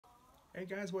Hey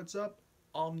guys, what's up?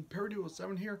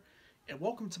 Paraduo7 here, and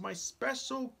welcome to my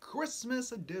special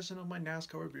Christmas edition of my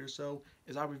NASCAR review. So,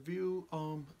 as I review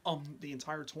the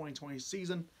entire 2020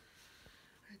 season,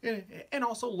 and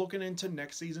also looking into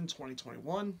next season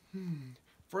 2021.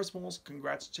 First of all,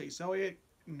 congrats to Chase Elliott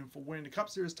for winning the Cup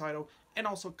Series title, and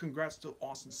also congrats to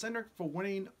Austin Cindric for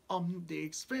winning the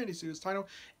Xfinity Series title,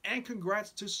 and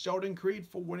congrats to Sheldon Creed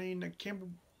for winning the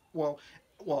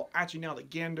well actually now the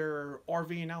Gander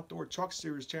RV and Outdoor Truck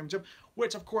Series Championship,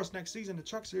 which of course next season the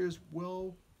Truck Series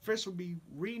will officially be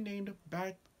renamed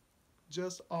back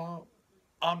just the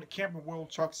Camping World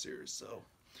Truck Series. So,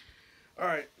 all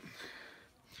right,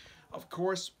 of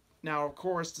course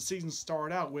the season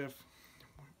started out with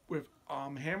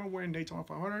Hammer winning Daytona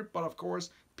 500, but of course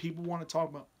people want to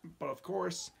talk about, but of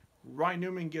course Ryan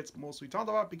Newman gets mostly talked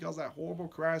about because of that horrible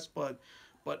crash, but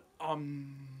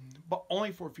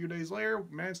only for a few days later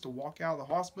managed to walk out of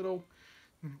the hospital,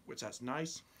 which that's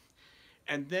nice.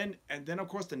 And then of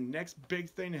course the next big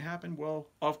thing that happened, well,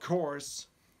 of course,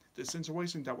 the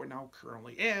situation that we're now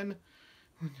currently in,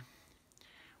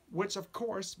 which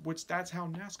that's how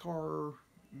NASCAR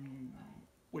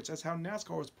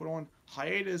was put on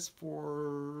hiatus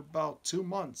for about 2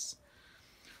 months.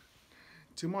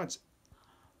 2 months.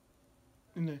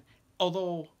 And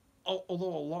although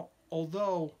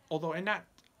although in that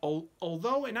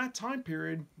time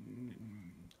period,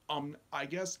 I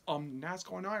guess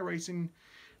NASCAR and iRacing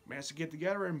managed to get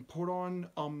together and put on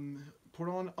a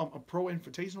pro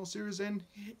invitational series, and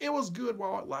it was good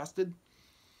while it lasted.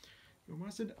 It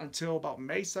lasted until about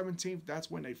May 17th. That's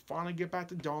when they finally get back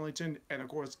to Darlington, and of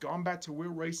course gone back to wheel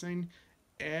racing,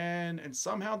 and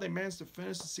somehow they managed to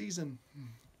finish the season.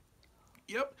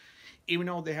 Yep. Even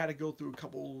though they had to go through a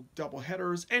couple double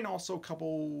headers and also a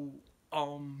couple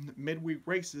midweek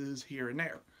races here and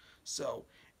there. So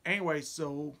anyway,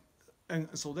 so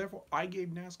therefore I gave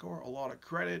NASCAR a lot of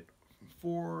credit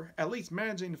for at least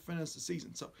managing to finish the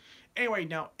season. So anyway,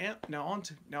 now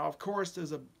of course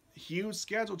there's a huge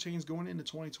schedule change going into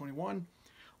 2021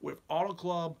 with Auto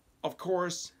Club, of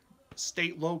course,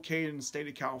 state located in the state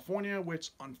of California, which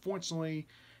unfortunately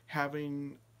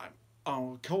having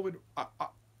COVID,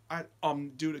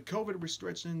 due to COVID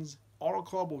restrictions, Auto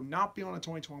Club will not be on the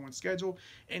 2021 schedule.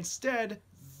 Instead,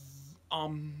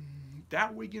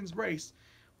 that weekend's race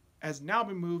has now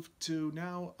been moved to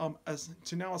a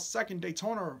second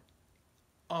Daytona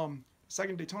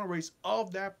race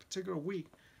of that particular week.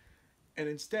 And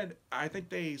instead, I think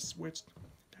they switched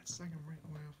that second race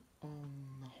with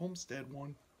the Homestead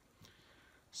one.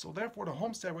 So therefore, the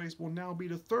Homestead race will now be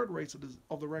the third race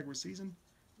of the regular season,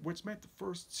 which meant the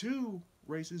first two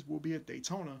races will be at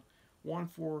Daytona. One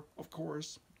for, of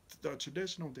course, the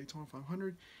traditional Daytona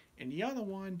 500, and the other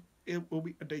one, it will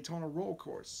be a Daytona roll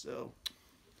course.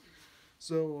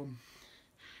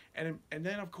 And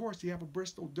then of course you have a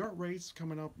Bristol dirt race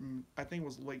coming up I think it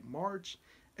was late March,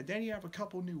 and then you have a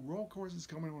couple new roll courses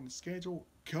coming on the schedule,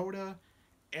 Coda,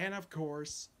 and of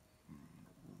course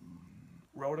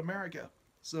Road America.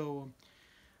 So,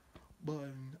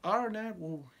 but other than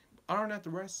that, the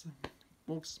rest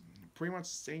looks pretty much the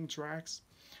same tracks.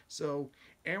 So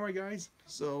anyway, guys,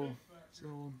 it's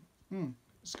gonna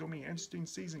be an interesting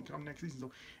season come next season.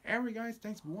 So anyway, guys,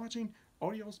 thanks for watching.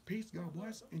 Adios, peace, God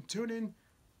bless, and tune in,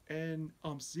 and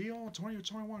see y'all in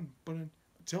 2021. But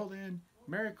until then,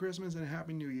 Merry Christmas and a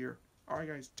Happy New Year. All right,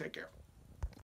 guys, take care.